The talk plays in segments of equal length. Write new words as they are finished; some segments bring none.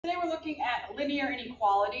linear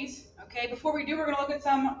inequalities. Okay, before we do, we're going to look at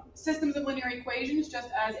some systems of linear equations just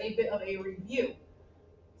as a bit of a review.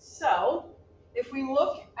 So, if we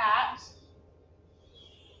look at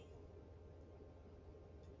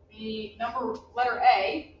the letter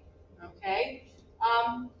A, okay,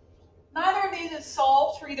 neither of these is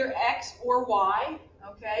solved for either x or y,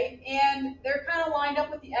 okay, and they're kind of lined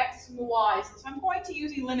up with the x and the y, so I'm going to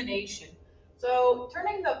use elimination. So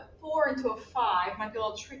turning the 4 into a 5 might be a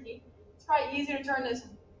little tricky. It's probably easier to turn this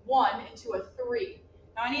 1 into a 3.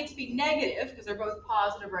 Now I need it to be negative because they're both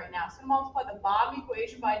positive right now, so I'm going to multiply the bottom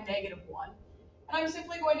equation by -1, and I'm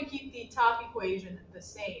simply going to keep the top equation the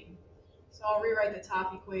same. So I'll rewrite the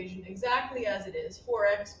top equation exactly as it is,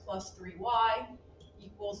 4x plus 3y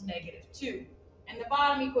equals -2. And the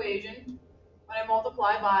bottom equation, when I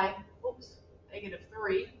multiply by,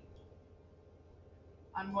 -3,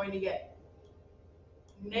 I'm going to get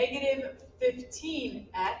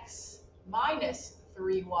 -15x minus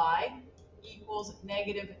 3y equals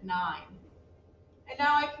 -9. And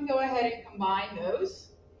now I can go ahead and combine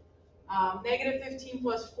those. -15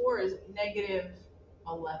 plus 4 is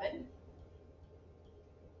 -11.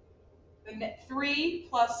 The 3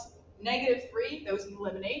 plus -3, those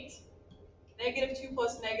eliminate. -2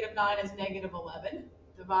 plus -9 is -11.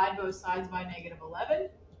 Divide both sides by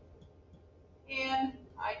 -11. And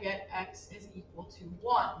I get x is equal to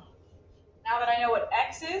 1. Now that I know what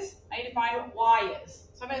x is, I need to find what y is.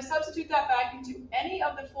 So I'm going to substitute that back into any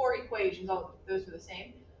of the 4 equations. Those are the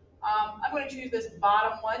same. I'm going to choose this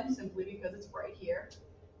bottom one simply because it's right here.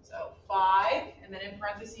 So 5, and then in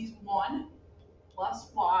parentheses 1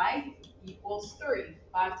 plus y equals 3.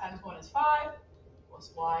 5 times 1 is 5,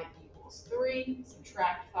 plus y equals 3.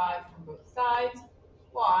 Subtract 5 from both sides.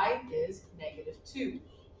 Y is -2.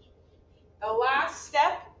 The last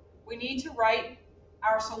step, we need to write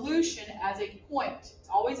our solution as a point. It's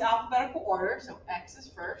always alphabetical order, so x is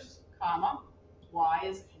first, comma, y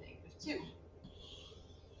is -2.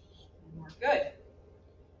 And we're good.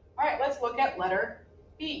 All right, let's look at letter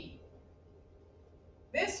B.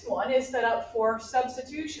 This one is set up for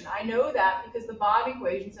substitution. I know that because the bottom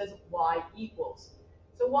equation says y equals.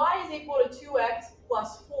 So y is equal to 2x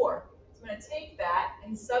plus 4. So I'm going to take that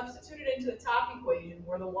and substitute it into the top equation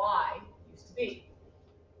where the y used to be.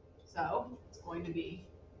 So it's going to be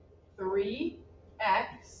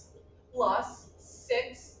 3x plus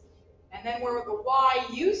 6, and then where the y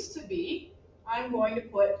used to be, I'm going to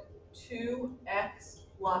put 2x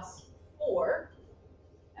plus 4,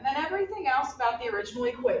 and then everything else about the original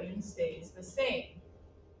equation stays the same.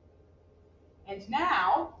 And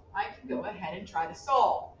now I can go ahead and try to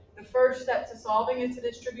solve. The first step to solving is to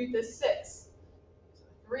distribute this 6. So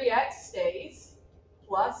 3x stays,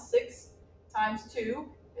 plus 6 times 2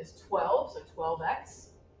 is 12, so 12x.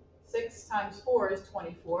 6 times 4 is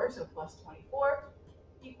 24, so plus 24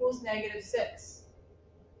 equals -6.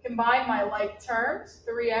 Combine my like terms,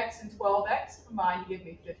 3x and 12x combined to give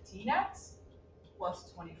me 15x,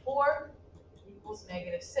 plus 24 equals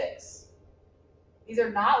 -6. These are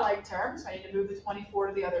not like terms, so I need to move the 24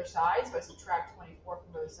 to the other side, so I subtract 24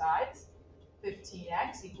 from both sides.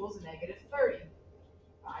 15x equals -30.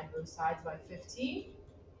 Divide both sides by 15.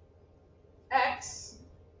 X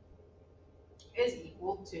is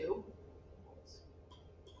equal to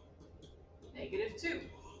 -2.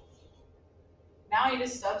 Now I need to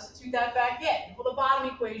substitute that back in. Well, the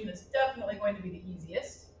bottom equation is definitely going to be the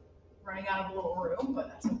easiest. Running out of a little room, but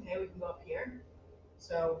that's okay, we can go up here.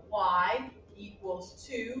 So y equals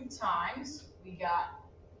 2 times, we got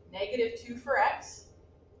 -2 for x,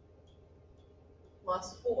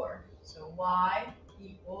 plus 4. So y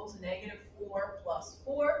equals -4 plus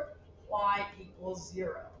 4, y equals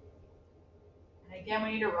 0. And again,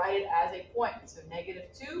 we need to write it as a point. So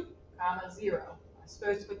 -2, comma 0. I'm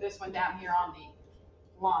supposed to put this one down here on the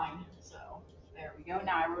line. So there we go.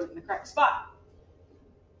 Now I wrote it in the correct spot.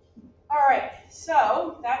 All right,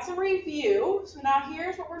 so that's a review. So now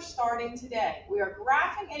here's what we're starting today. We are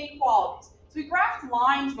graphing inequalities. So we graphed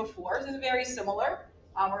lines before. This is very similar.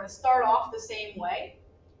 We're going to start off the same way.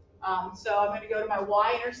 So I'm going to go to my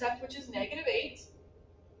y-intercept, which is -8.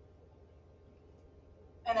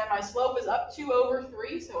 And then my slope is up 2 over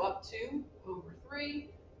 3. So up 2 over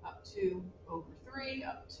 3, up 2 over 3,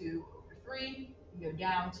 up 2 over 3. And go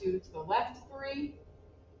down 2 to the left 3.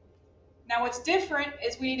 Now what's different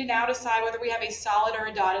is we need to now decide whether we have a solid or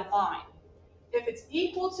a dotted line. If it's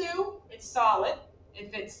equal to, it's solid.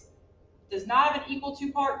 If it does not have an equal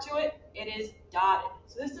to part to it, it is dotted.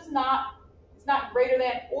 So this does not, it's not greater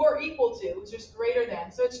than or equal to, it's just greater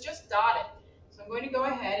than. So it's just dotted. So I'm going to go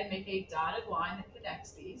ahead and make a dotted line that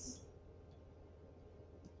connects these.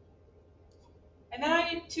 And then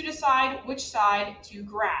I need to decide which side to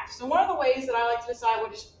graph. So one of the ways that I like to decide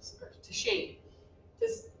which to shade,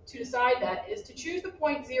 to decide that, is to choose the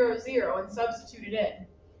point 0, 0 and substitute it in.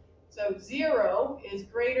 So 0 is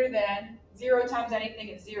greater than 0 times anything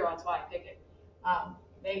is 0. That's why I pick it.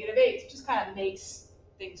 -8 just kind of makes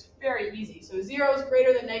things very easy. So 0 is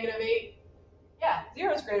greater than -8. Yeah,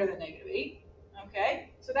 0 is greater than -8.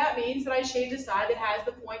 Okay, so that means that I shade the side that has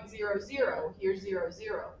the point 0, 0. Here's 0,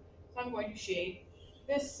 0. So I'm going to shade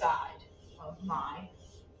this side of my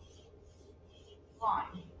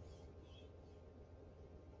line.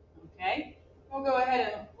 Okay, we'll go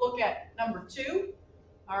ahead and look at number 2.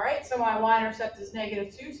 All right, so my y-intercept is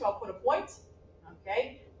 -2, so I'll put a point.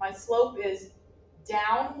 Okay, my slope is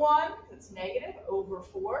down 1, that's negative, over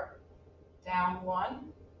 4. Down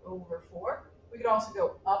 1 over 4. We could also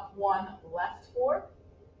go up 1, left 4.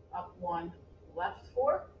 Up 1, left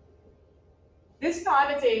 4. This time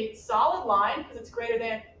it's a solid line because it's greater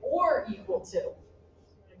than or equal to. So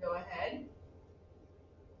I'm going to go ahead and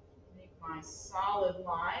make my solid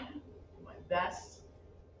line. Do my best.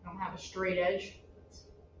 I don't have a straight edge. It's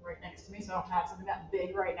right next to me, so I don't have something that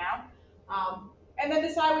big right now. And then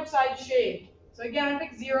decide which side to shade. So again, I'm going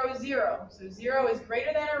to pick 0, 0. So 0 is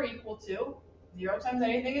greater than or equal to. 0 times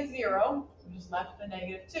anything is 0. So I'm just left the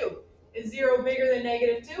 -2. Is 0 bigger than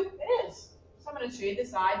 -2? It is. So I'm going to shade the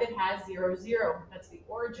side that has 0, 0. That's the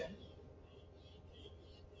origin.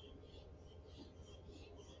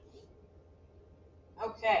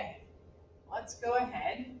 Okay, let's go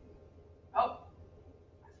ahead. Oh,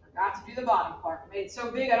 I forgot to do the bottom part. I made it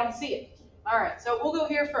so big I don't see it. All right, so we'll go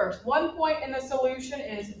here first. One point in the solution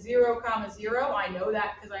is 0, 0. I know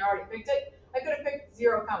that because I already picked it. I could have picked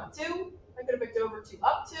 0, 2. I could have picked over 2,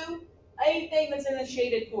 up 2. Anything that's in the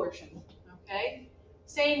shaded portion. Okay.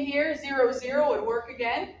 Same here, 0, 0 would work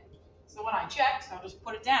again. So when I checked, I'll just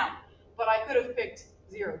put it down. But I could have picked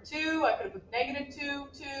 0, 2. I could have picked -2,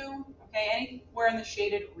 2. Okay, anywhere in the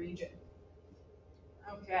shaded region.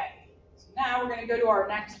 Okay. So now we're going to go to our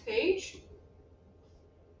next page.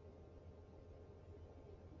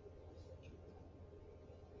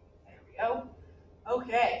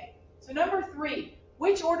 Okay, so number 3,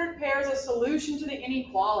 which ordered pair is a solution to the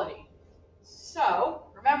inequality? So,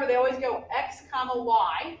 remember they always go x comma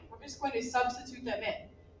y. We're just going to substitute them in.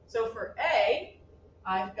 So for A,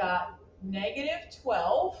 I've got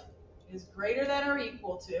 -12 is greater than or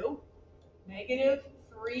equal to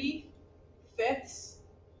 -3/5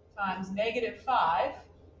 times -5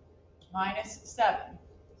 minus 7.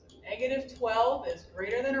 So -12 is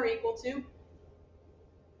greater than or equal to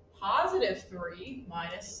 +3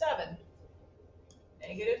 minus 7.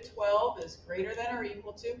 -12 is greater than or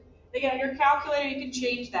equal to. Again, on your calculator, you can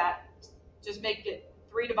change that. Just make it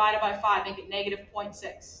 3 divided by 5, make it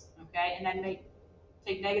 -0.6. Okay, and then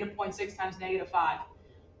take -0.6 times -5.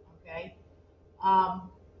 Okay.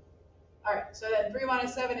 All right, so then 3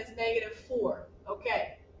 minus 7 is -4.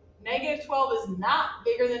 Okay. -12 is not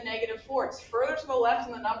bigger than -4. It's further to the left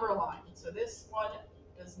in the number line. So this one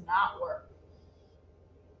does not work.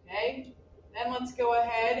 Okay, then let's go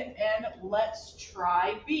ahead and let's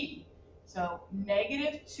try B. So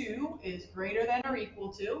 -2 is greater than or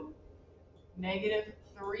equal to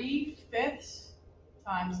 -3/5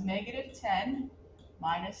 times -10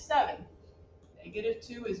 minus 7.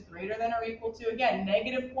 -2 is greater than or equal to, again,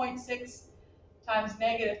 -0.6 times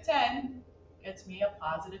 -10 gets me a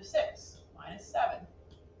 +6 minus 7.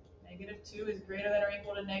 -2 is greater than or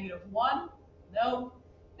equal to -1. No.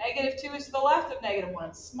 -2 is to the left of -1.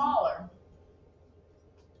 It's smaller.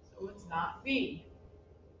 So it's not B.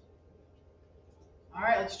 All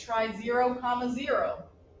right, let's try 0, 0.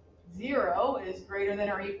 0 is greater than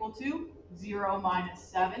or equal to 0 minus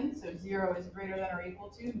 7. So 0 is greater than or equal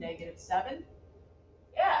to -7.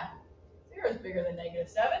 Yeah, 0 is bigger than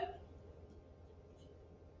 -7.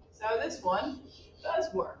 So this one does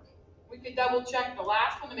work. We could double check the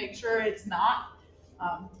last one to make sure it's not.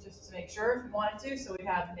 Just to make sure if you wanted to. So we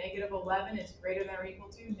have -11 is greater than or equal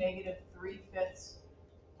to -3/5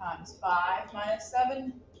 times 5 minus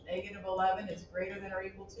 7. -11 is greater than or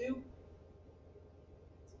equal to,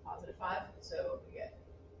 it's +5, so we get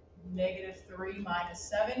 -3 minus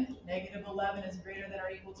 7. -11 is greater than or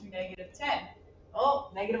equal to -10. Oh,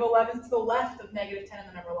 -11 is to the left of -10 in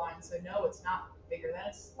the number line, so no, it's not bigger than,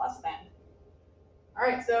 it's less than. All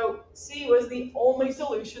right, so C was the only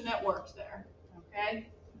solution that worked there, okay?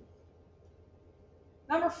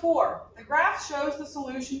 Number 4, the graph shows the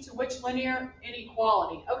solution to which linear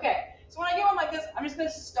inequality? Okay, so when I get one like this, I'm just going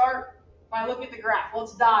to start by looking at the graph. Well,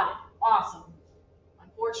 it's dotted. Awesome.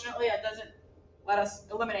 Unfortunately, that doesn't let us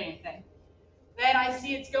eliminate anything. Then I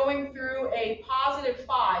see it's going through a positive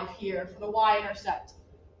 5 here for the y-intercept.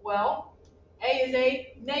 Well, A is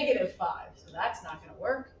a negative 5, so that's not going to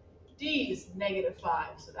work. D is negative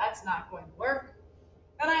 5, so that's not going to work.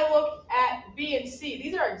 Then I look at B and C.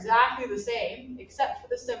 These are exactly the same, except for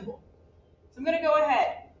the symbol. So I'm going to go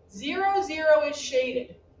ahead. 0, 0 is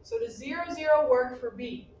shaded. So does 0, 0 work for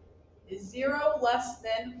B? Is 0 less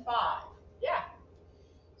than 5? Yeah.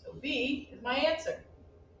 So B is my answer.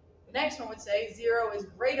 The next one would say 0 is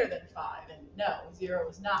greater than 5. And no, 0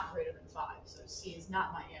 is not greater than 5. So C is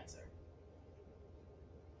not my answer.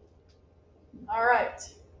 All right.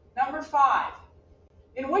 Number 5.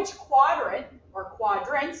 In which quadrant or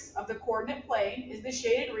quadrants of the coordinate plane is the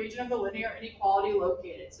shaded region of the linear inequality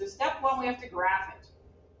located? So step 1, we have to graph it.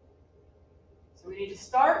 So we need to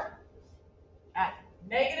start at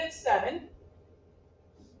 -7.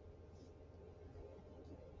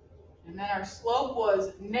 And then our slope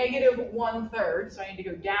was -1/3. So I need to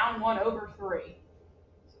go down 1 over 3.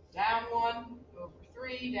 So down 1 over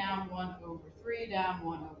 3, down 1 over 3, down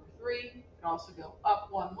 1 over 3. You could also go up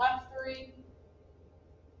 1, left 3.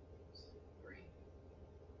 3,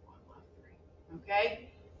 1, left 3. Okay?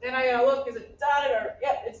 Then I gotta look, is it dotted or,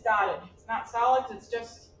 yep, it's dotted. It's not solid, it's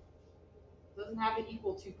just, doesn't have the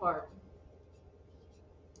equal to part.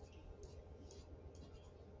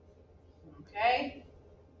 Okay?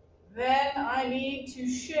 Then I need to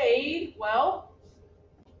shade, well,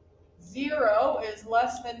 0 is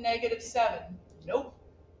less than -7. Nope.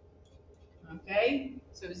 Okay?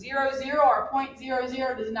 So 0, 0 or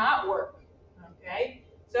 0.00 does not work. Okay?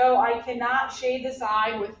 So I cannot shade the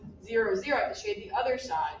side with 0, 0. I have to shade the other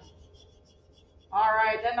side. All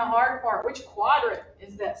right, then the hard part. Which quadrant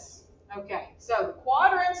is this? Okay, so the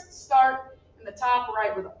quadrants start in the top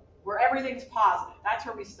right where everything's positive. That's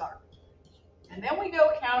where we start. And then we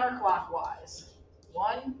go counterclockwise.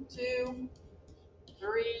 1, 2,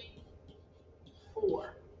 3,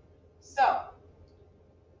 4. So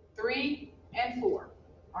 3 and 4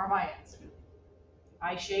 are my answer.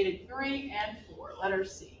 I shaded 3 and 4, letter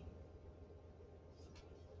C.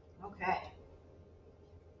 Okay.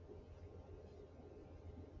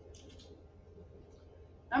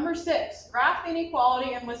 Number 6, graph the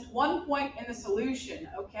inequality and list one point in the solution.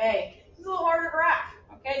 Okay, this is a little harder to graph.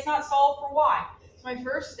 Okay, it's not solve for y. So my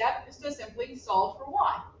first step is to simply solve for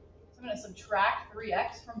y. So I'm going to subtract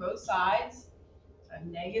 3x from both sides. So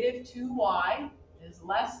 -2y is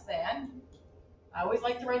less than, I always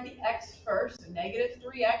like to write the x first, so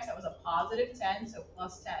 -3x, that was a positive 10, so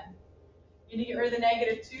plus 10. You need to get rid of the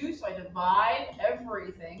 -2, so I divide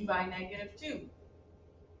everything by -2.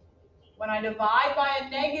 When I divide by a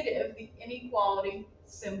negative, the inequality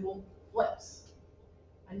symbol flips.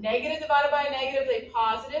 A negative divided by a negative is a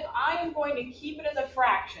positive. I am going to keep it as a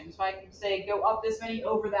fraction, so I can say go up this many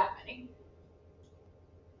over that many.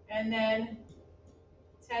 And then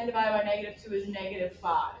 10 divided by -2 is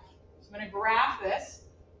 -5. So I'm going to graph this.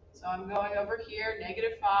 So I'm going over here,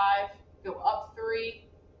 -5, go up 3,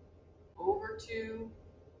 over 2,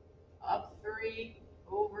 up 3,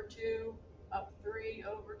 over 2, up 3,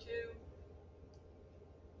 over 2.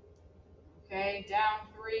 Okay, down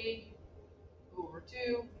 3, over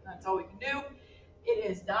 2. That's all we can do. It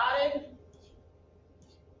is dotted.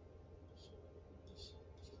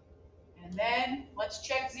 And then let's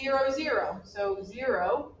check 0, 0. So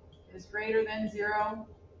 0 is greater than 0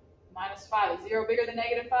 minus 5. Is 0 bigger than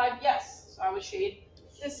 -5? Yes. So I would shade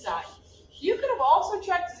this side. You could have also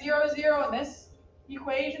checked 0, 0 in this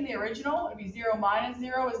equation, the original. It would be 0 minus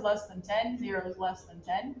 0 is less than 10. 0 is less than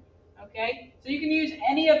 10. Okay? So you can use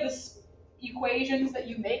any of the equations that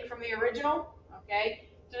you make from the original, okay,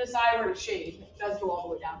 to decide where to shade. It does go all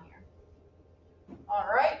the way down here. All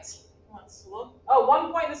right. Let's look. Oh,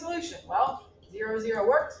 one point in the solution. Well, 0, 0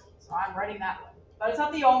 worked, so I'm writing that one. But it's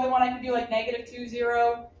not the only one. I could do like -2,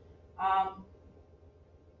 0.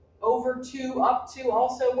 Over 2, up 2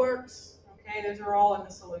 also works. Okay, those are all in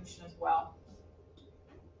the solution as well.